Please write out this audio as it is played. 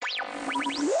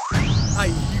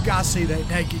You guys see that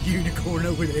naked unicorn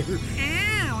over there?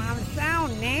 Ow, I'm so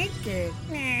naked.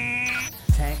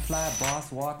 Tank fly,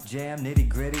 boss walk, jam, nitty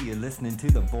gritty. You're listening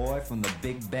to the boy from the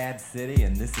big bad city,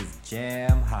 and this is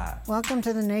Jam Hot. Welcome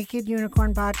to the Naked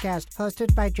Unicorn Podcast,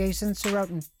 hosted by Jason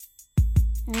Sorotin.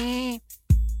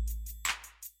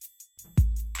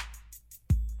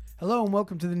 Hello and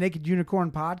welcome to the Naked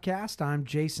Unicorn Podcast. I'm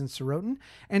Jason Sorotin,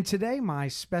 and today my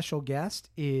special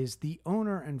guest is the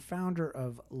owner and founder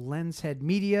of Lenshead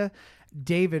Media,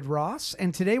 David Ross.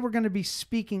 And today we're going to be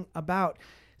speaking about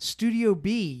Studio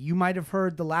B. You might have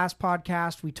heard the last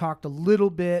podcast. We talked a little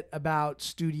bit about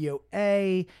Studio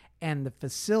A and the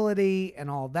facility and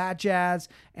all that jazz.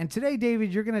 And today,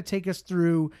 David, you're going to take us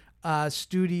through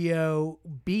Studio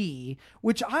B,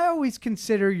 which I always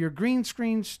consider your green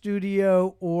screen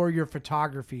studio or your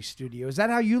photography studio. Is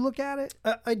that how you look at it?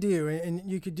 I do,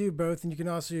 and you could do both, and you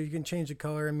can change the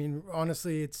color. I mean,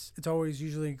 honestly, it's always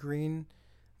usually green,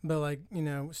 but like, you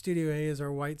know, Studio A is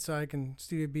our white side and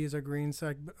Studio B is our green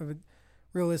side. But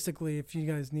realistically, if you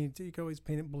guys need to, you can always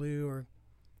paint it blue or.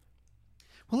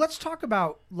 Well, let's talk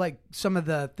about like some of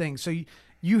the things. So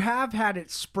you have had it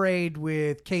sprayed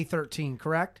with K13,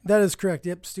 correct? That is correct.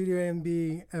 Yep. Studio A and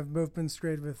B have both been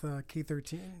sprayed with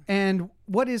K13. And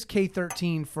what is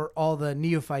K13 for all the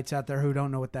neophytes out there who don't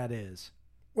know what that is?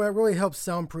 Well, it really helps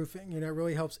soundproofing. You know, it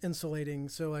really helps insulating.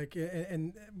 So like,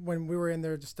 and when we were in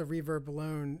there, just the reverb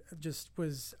alone just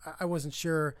was, I wasn't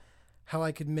sure how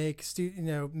I could make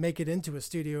it into a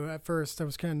studio. At first I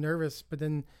was kind of nervous, but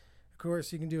then of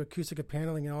course you can do acoustic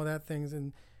paneling and all that things.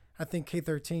 And I think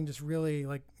K13 just really,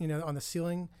 like, you know, on the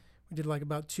ceiling, we did like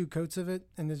about 2 coats of it,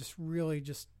 and it just really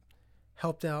just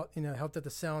helped out the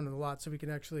sound a lot, so we can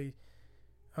actually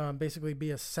basically be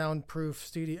a soundproof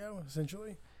studio,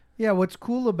 essentially. Yeah, what's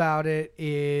cool about it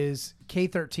is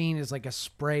K13 is like a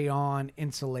spray-on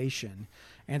insulation,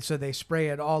 and so they spray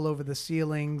it all over the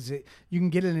ceilings. You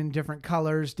can get it in different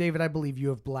colors. David, I believe you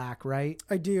have black, right?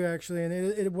 I do, actually, and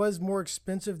it was more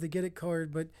expensive to get it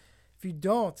colored, but if you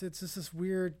don't, it's just this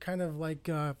weird kind of like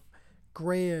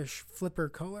grayish flipper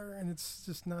color, and it's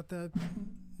just not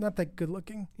that good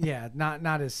looking. Yeah,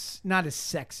 not as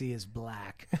sexy as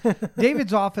black.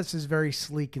 David's office is very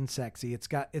sleek and sexy. It's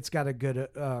got a good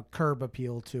curb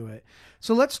appeal to it.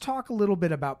 So let's talk a little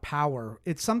bit about power.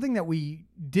 It's something that we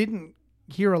didn't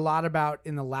hear a lot about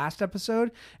in the last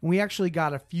episode, and we actually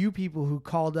got a few people who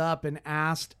called up and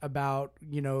asked about,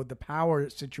 you know, the power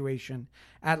situation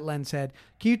at Lenshead.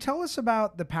 Can you tell us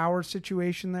about the power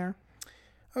situation there?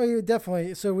 Oh, yeah,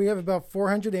 definitely. So we have about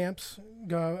 400 amps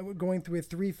going through a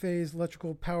 3-phase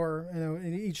electrical power, you know,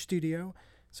 in each studio.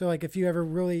 So like, if you ever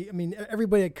really, I mean,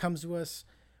 everybody that comes to us,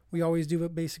 we always do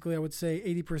it basically, I would say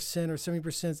 80% or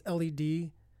 70% is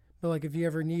LED. But like, if you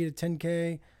ever need a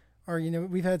 10K, or, you know,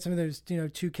 we've had some of those, you know,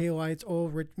 2K lights,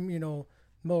 old, you know,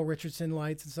 Mo Richardson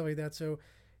lights and stuff like that. So,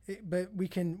 but we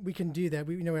can do that.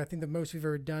 We, you know, I think the most we've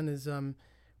ever done is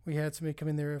we had somebody come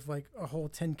in there with like a whole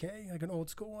 10K, like an old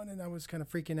school one, and I was kind of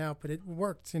freaking out, but it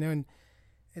worked, you know. And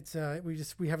it's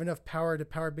we have enough power to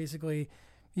power basically.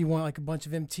 You want like a bunch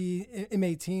of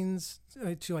M18s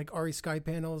to like RE Sky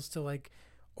panels to like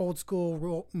old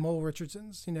school Mo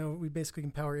Richardsons. You know, we basically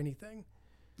can power anything.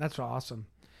 That's awesome.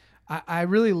 I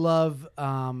really love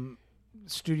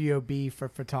Studio B for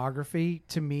photography.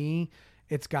 To me,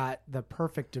 it's got the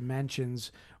perfect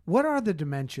dimensions. What are the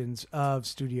dimensions of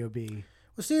Studio B?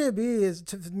 Well, Studio B is,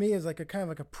 to me, is like a kind of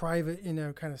like a private, you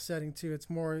know, kind of setting too. It's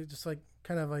more just like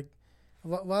kind of like a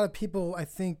lot of people, I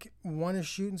think, want to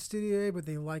shoot in Studio A, but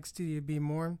they like Studio B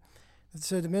more.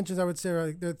 So dimensions, I would say, are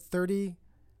like they're 30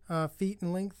 feet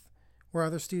in length, where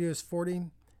other studios 40.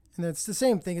 And it's the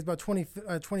same thing. It's about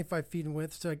 25 feet in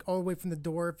width. So like all the way from the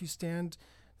door, if you stand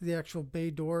to the actual bay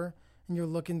door and you're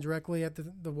looking directly at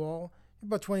the wall, you're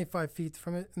about 25 feet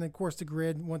from it. And then, of course, the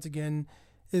grid, once again,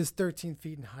 is 13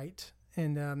 feet in height.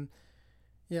 And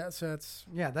so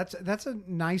that's a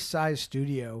nice size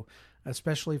studio,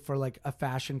 especially for like a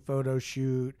fashion photo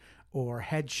shoot or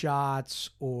headshots,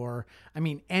 or, I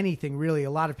mean, anything really.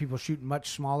 A lot of people shoot in much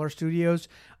smaller studios.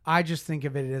 I just think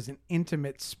of it as an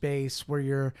intimate space where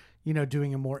you're, you know,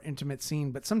 doing a more intimate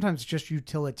scene, but sometimes just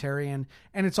utilitarian,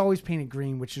 and it's always painted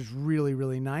green, which is really,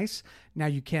 really nice. Now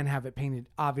you can have it painted,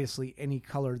 obviously, any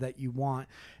color that you want.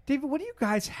 David, what do you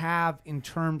guys have in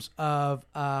terms of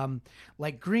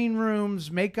like green rooms,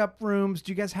 makeup rooms?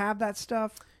 Do you guys have that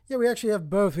stuff? Yeah, we actually have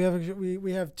both. We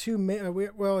have two.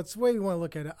 Well, it's the way you want to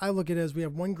look at it. I look at it as we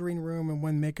have one green room and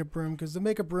one makeup room, because the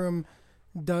makeup room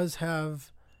does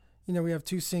have, you know, we have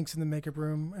 2 sinks in the makeup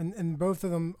room, and both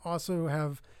of them also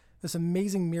have this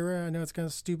amazing mirror. I know it's kind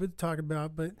of stupid to talk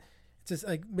about, but it's just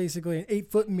like basically an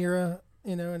 8-foot mirror,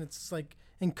 you know, and it's like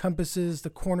encompasses the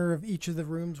corner of each of the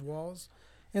room's walls.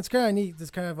 And it's kind of neat.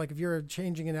 It's kind of like if you're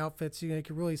changing in outfits, you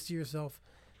can really see yourself.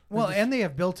 Well, and they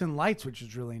have built-in lights, which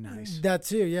is really nice. That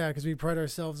too, yeah, because we pride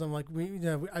ourselves on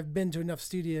I've been to enough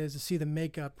studios to see the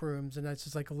makeup rooms, and that's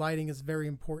just like lighting is very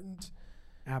important.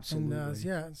 Absolutely.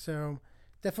 And, so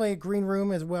definitely a green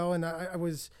room as well. And I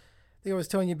was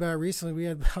telling you about it recently. We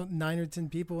had about 9 or 10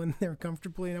 people in there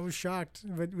comfortably, and I was shocked.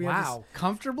 But we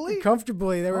comfortably?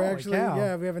 Comfortably, they were Holy actually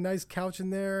cow. We have a nice couch in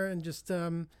there, and just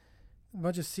a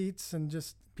bunch of seats, and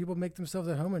just people make themselves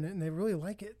at home in it, and they really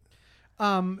like it.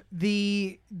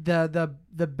 The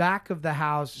back of the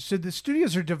house. So the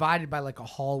studios are divided by like a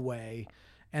hallway,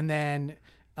 and then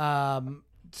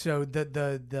so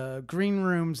the green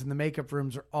rooms and the makeup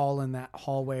rooms are all in that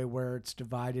hallway where it's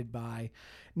divided by.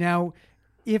 Now,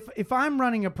 if I'm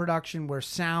running a production where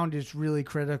sound is really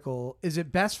critical, is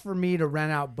it best for me to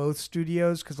rent out both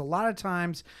studios? Because a lot of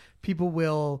times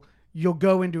you'll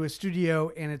go into a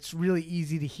studio and it's really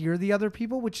easy to hear the other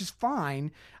people, which is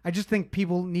fine. I just think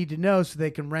people need to know so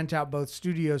they can rent out both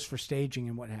studios for staging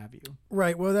and what have you.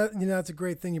 Right. Well, that's a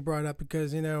great thing you brought up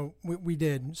because, we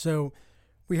did. So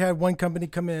we had one company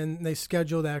come in and they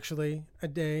scheduled actually a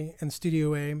day in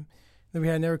Studio A. Then we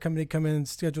had another company come in and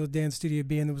schedule a day in Studio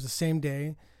B, and it was the same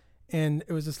day. And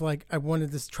it was just like, I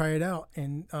wanted to try it out.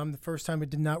 And the first time it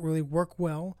did not really work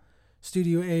well.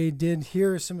 Studio A did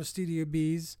hear some of Studio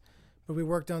B's, but we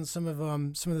worked on some of the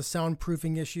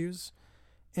soundproofing issues,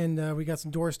 and we got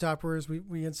some door stoppers.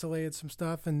 We insulated some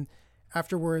stuff, and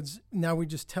afterwards, now we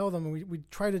just tell them. We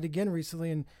tried it again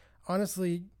recently, and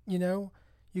honestly, you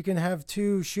can have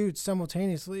 2 shoots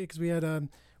simultaneously because we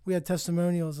had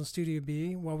testimonials in Studio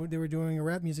B while they were doing a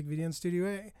rap music video in Studio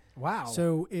A. Wow!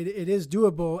 So it is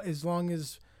doable as long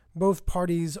as both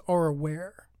parties are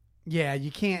aware. Yeah,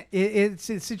 you can't. It's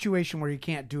a situation where you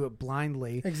can't do it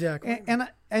blindly. Exactly. And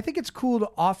I think it's cool to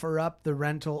offer up the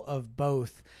rental of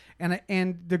both.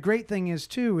 And the great thing is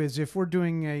too is if we're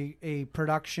doing a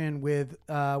production with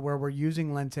where we're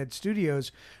using Lenshead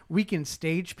Studios, we can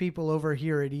stage people over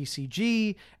here at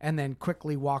ECG and then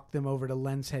quickly walk them over to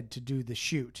Lenshead to do the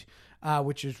shoot.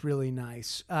 Which is really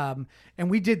nice. And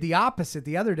we did the opposite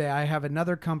the other day. I have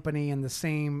another company in the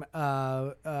same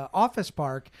office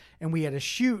park, and we had a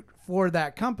shoot for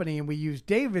that company, and we used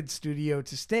David's studio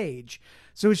to stage.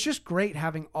 So it's just great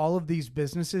having all of these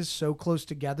businesses so close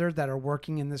together that are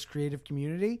working in this creative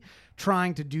community,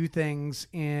 trying to do things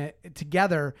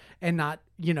together and not,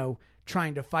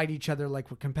 trying to fight each other like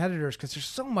we're competitors, because there's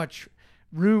so much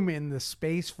room in the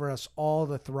space for us all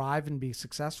to thrive and be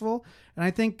successful. And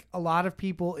I think a lot of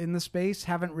people in the space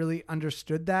haven't really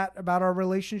understood that about our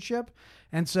relationship.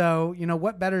 And so,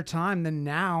 what better time than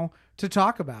now to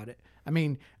talk about it? I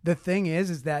mean, the thing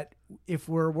is that if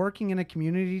we're working in a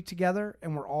community together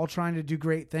and we're all trying to do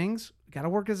great things, we got to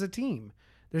work as a team.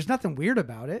 There's nothing weird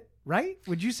about it, right?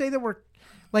 Would you say that we're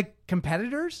like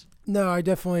competitors? No, I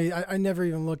never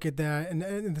even look at that.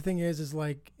 And the thing is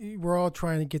like we're all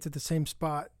trying to get to the same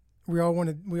spot. We all want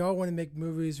to make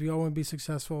movies. We all want to be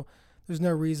successful. There's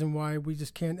no reason why we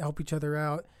just can't help each other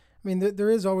out. I mean, there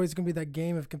is always going to be that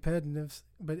game of competitiveness,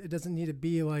 but it doesn't need to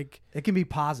be like... It can be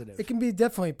positive. It can be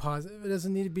definitely positive. It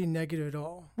doesn't need to be negative at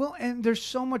all. Well, and there's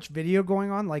so much video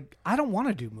going on. Like, I don't want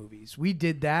to do movies. We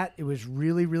did that. It was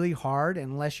really, really hard.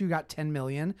 Unless you got 10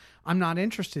 million, I'm not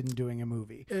interested in doing a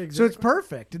movie. Exactly. So it's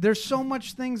perfect. There's so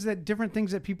much different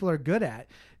things that people are good at.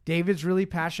 David's really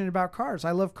passionate about cars.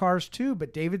 I love cars too,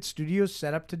 but David's studio's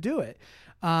set up to do it.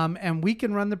 And we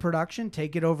can run the production,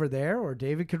 take it over there, or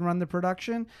David can run the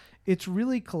production. It's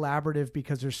really collaborative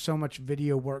because there's so much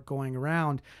video work going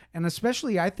around. And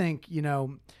especially, I think,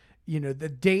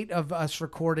 the date of us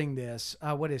recording this,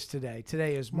 what is today?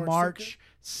 Today is March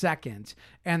 2nd,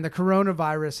 and the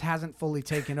coronavirus hasn't fully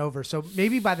taken over. So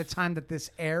maybe by the time that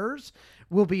this airs,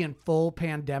 we'll be in full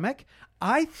pandemic.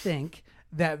 I think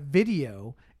that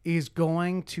video is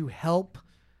going to help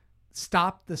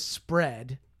stop the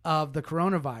spread of the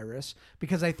coronavirus,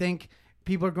 because I think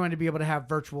people are going to be able to have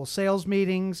virtual sales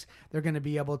meetings. They're going to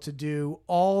be able to do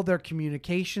all their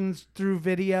communications through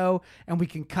video, and we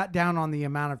can cut down on the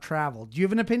amount of travel. Do you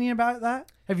have an opinion about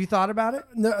that? Have you thought about it?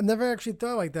 No, I never actually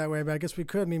thought like that way, but I guess we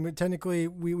could. I mean, technically,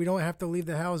 we don't have to leave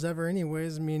the house ever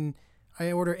anyways. I mean,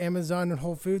 I order Amazon and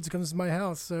Whole Foods comes to my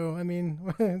house. So, I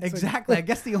mean... Exactly. I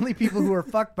guess the only people who are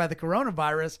fucked by the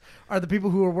coronavirus are the people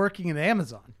who are working at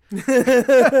Amazon.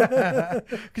 Because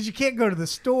you can't go to the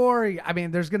store. I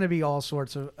mean, there's going to be all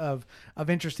sorts of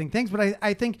interesting things. But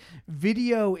I think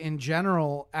video in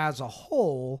general as a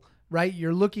whole, right,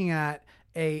 you're looking at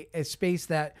a space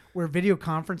that where video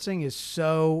conferencing is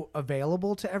so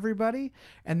available to everybody,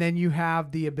 and then you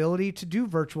have the ability to do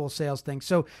virtual sales things.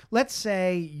 So let's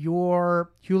say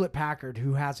you're Hewlett Packard,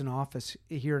 who has an office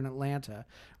here in Atlanta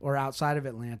or outside of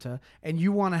Atlanta, and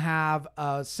you want to have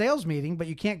a sales meeting, but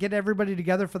you can't get everybody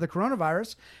together for the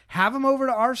coronavirus. Have them over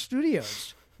to our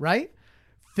studios, right?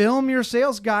 Film your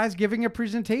sales guys giving a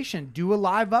presentation, do a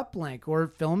live uplink, or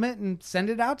film it and send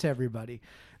it out to everybody.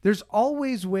 There's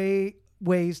always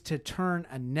ways to turn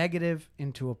a negative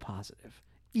into a positive,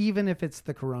 even if it's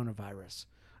the coronavirus.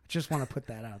 I just want to put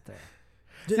that out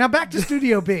there. Now back to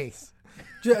Studio B.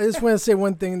 I just want to say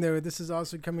one thing, though. This is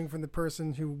also coming from the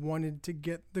person who wanted to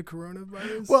get the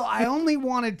coronavirus. Well, I only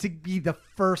wanted to be the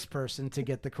first person to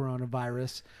get the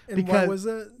coronavirus. And why was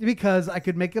that? Because I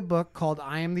could make a book called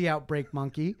I Am the Outbreak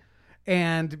Monkey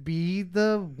and be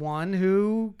the one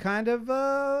who kind of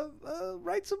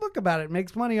writes a book about it,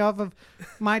 makes money off of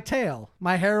my tale,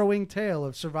 my harrowing tale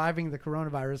of surviving the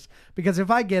coronavirus. Because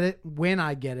if I get it, when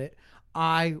I get it,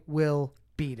 I will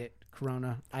beat it.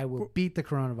 Corona. I will beat the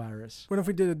coronavirus. What if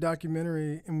we did a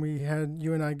documentary and we had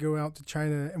you and I go out to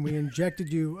China and we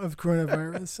injected you of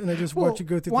coronavirus and I just watched you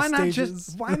go through the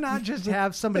stages? Why not just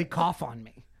have somebody cough on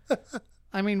me?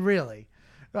 I mean, really.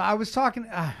 I was talking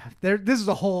this is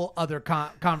a whole other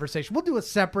conversation. We'll do a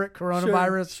separate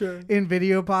coronavirus in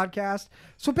video podcast.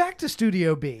 So back to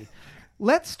Studio B.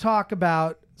 Let's talk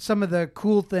about some of the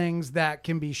cool things that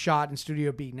can be shot in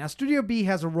Studio B. Now, Studio B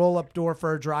has a roll-up door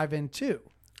for a drive-in too.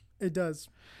 It does.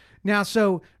 Now,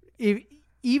 so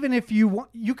even if you want,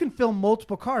 you can film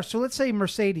multiple cars. So let's say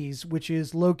Mercedes, which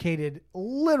is located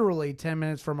literally 10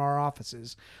 minutes from our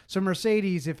offices. So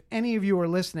Mercedes, if any of you are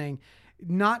listening,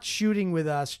 not shooting with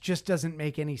us just doesn't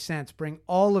make any sense. Bring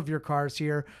all of your cars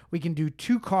here. We can do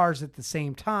 2 cars at the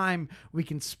same time. We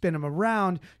can spin them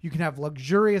around. You can have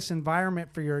luxurious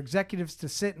environment for your executives to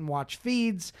sit and watch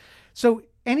feeds. So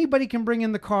anybody can bring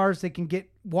in the cars. They can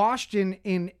get washed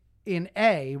in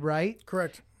A, right?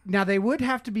 Correct. Now they would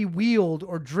have to be wheeled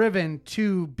or driven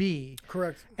to B.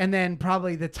 Correct. And then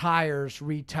probably the tires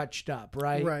retouched up,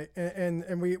 right? Right.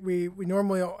 And we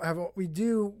normally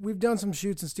we've done some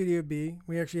shoots in Studio B.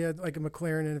 We actually had like a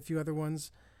McLaren and a few other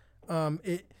ones.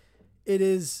 It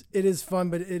is fun,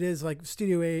 but it is like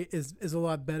Studio A is a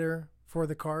lot better for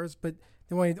the cars, but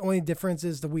the only difference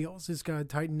is the wheels. It's got to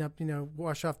tighten up,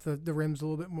 wash off the rims a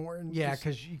little bit more. And yeah,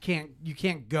 because you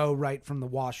can't go right from the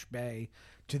wash bay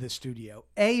to the studio.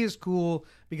 A is cool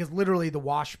because literally the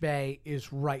wash bay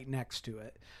is right next to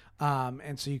it,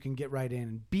 and so you can get right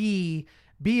in. B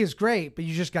is great, but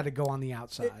you just got to go on the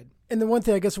outside. And the one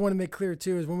thing I guess I want to make clear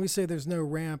too is when we say there's no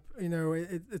ramp,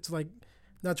 it's like,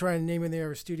 not trying to name any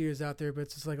other studios out there, but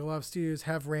it's just like a lot of studios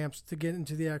have ramps to get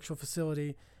into the actual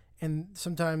facility, and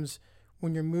sometimes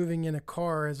when you're moving in a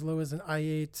car as low as an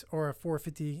i8 or a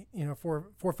 450,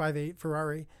 458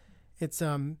 Ferrari,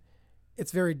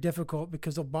 it's very difficult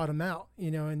because they'll bottom out,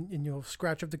 and you'll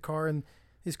scratch up the car, and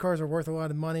these cars are worth a lot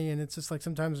of money, and it's just like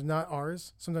sometimes not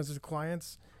ours, sometimes it's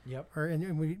clients. Yep.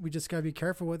 And we just got to be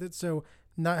careful with it. So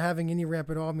not having any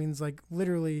ramp at all means like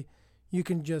literally you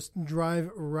can just drive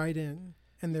right in,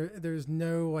 and there's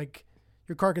no like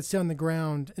your car could stay on the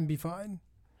ground and be fine.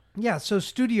 Yeah, so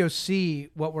Studio C,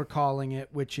 what we're calling it,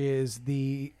 which is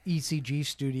the ECG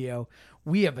studio,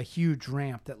 we have a huge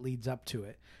ramp that leads up to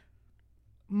it.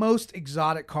 Most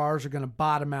exotic cars are going to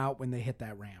bottom out when they hit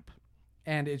that ramp.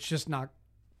 And it's just not,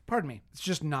 it's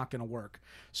just not going to work.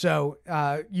 So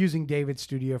using David's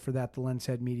studio for that, the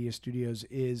Lenshead Media Studios,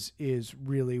 is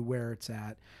really where it's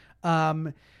at.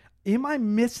 Are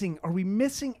we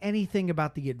missing anything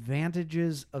about the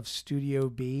advantages of Studio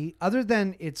B other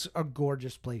than it's a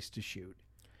gorgeous place to shoot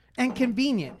and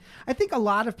convenient? I think a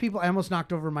lot of people, I almost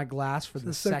knocked over my glass for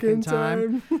the second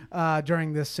time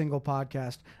during this single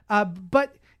podcast.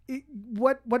 But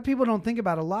what people don't think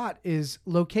about a lot is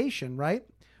location, right?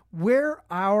 Where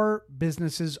our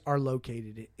businesses are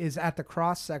located is at the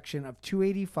cross section of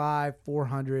 285,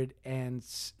 400, and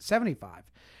 75.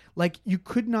 Like, you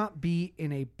could not be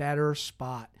in a better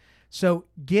spot. So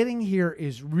getting here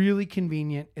is really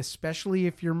convenient, especially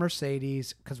if you're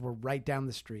Mercedes, because we're right down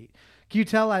the street. Can you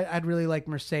tell I'd really like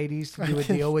Mercedes to do a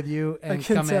deal with you and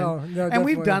come in? No, and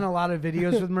definitely. We've done a lot of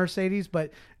videos with Mercedes,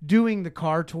 but doing the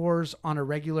car tours on a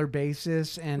regular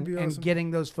basis and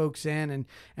getting those folks in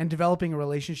and developing a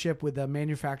relationship with a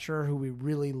manufacturer who we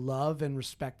really love and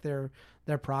respect their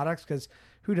products, because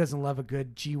who doesn't love a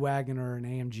good G-Wagon or an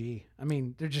AMG? I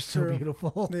mean, they're just so True.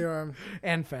 beautiful. They are.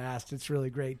 And fast. It's really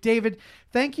great. David,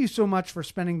 thank you so much for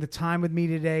spending the time with me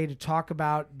today to talk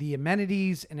about the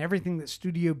amenities and everything that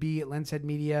Studio B at Lenshead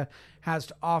Media has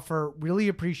to offer. Really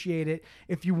appreciate it.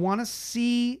 If you want to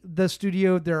see the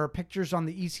studio, there are pictures on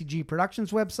the ECG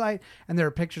Productions website, and there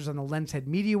are pictures on the Lenshead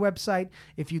Media website.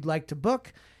 If you'd like to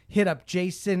book, hit up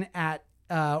Jason at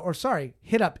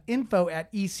hit up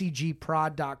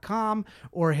info@ecgprod.com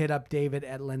or hit up David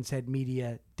at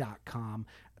lensheadmedia.com.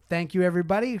 Thank you,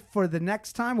 everybody. For the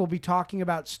next time, we'll be talking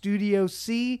about Studio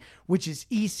C, which is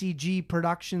ECG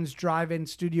Productions drive-in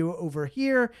studio over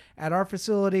here at our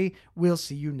facility. We'll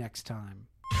see you next time.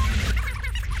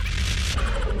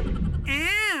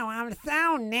 Ow, I'm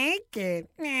so naked.